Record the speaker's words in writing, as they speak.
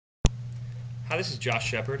Hi, this is Josh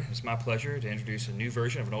Shepard. It's my pleasure to introduce a new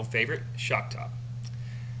version of an old favorite, Shock Top.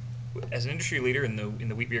 As an industry leader in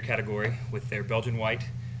the wheat beer category with their Belgian white,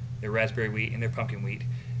 their raspberry wheat, and their pumpkin wheat,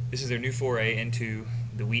 this is their new foray into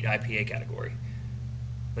the wheat IPA category.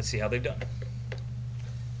 Let's see how they've done.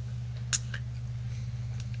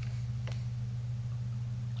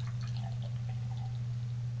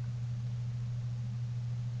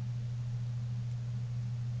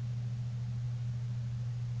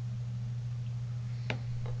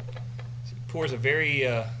 It pours a very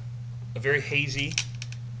hazy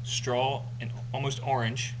straw and almost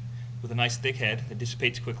orange with a nice thick head that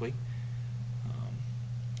dissipates quickly.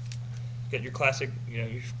 Got your classic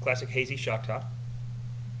hazy shock top.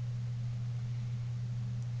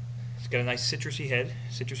 It's got a nice citrusy head,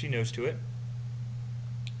 citrusy nose to it.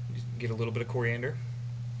 Get a little bit of coriander.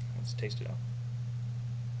 Let's taste it out.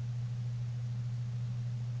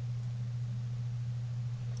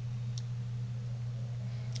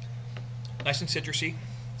 Nice and citrusy.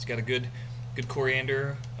 It's got a good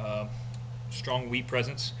coriander, strong wheat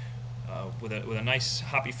presence, with a nice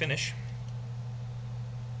hoppy finish.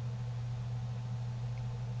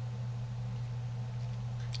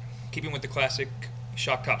 Keeping with the classic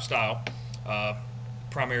shock top style,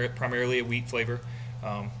 primarily a wheat flavor,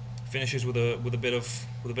 finishes with a bit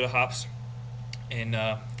of hops, and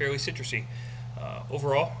fairly citrusy.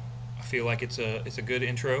 Overall, I feel like it's a good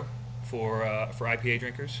intro for IPA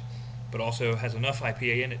drinkers, but also has enough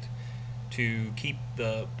IPA in it to keep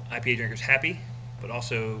the IPA drinkers happy, but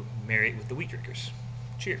also marry it with the wheat drinkers.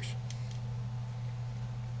 Cheers.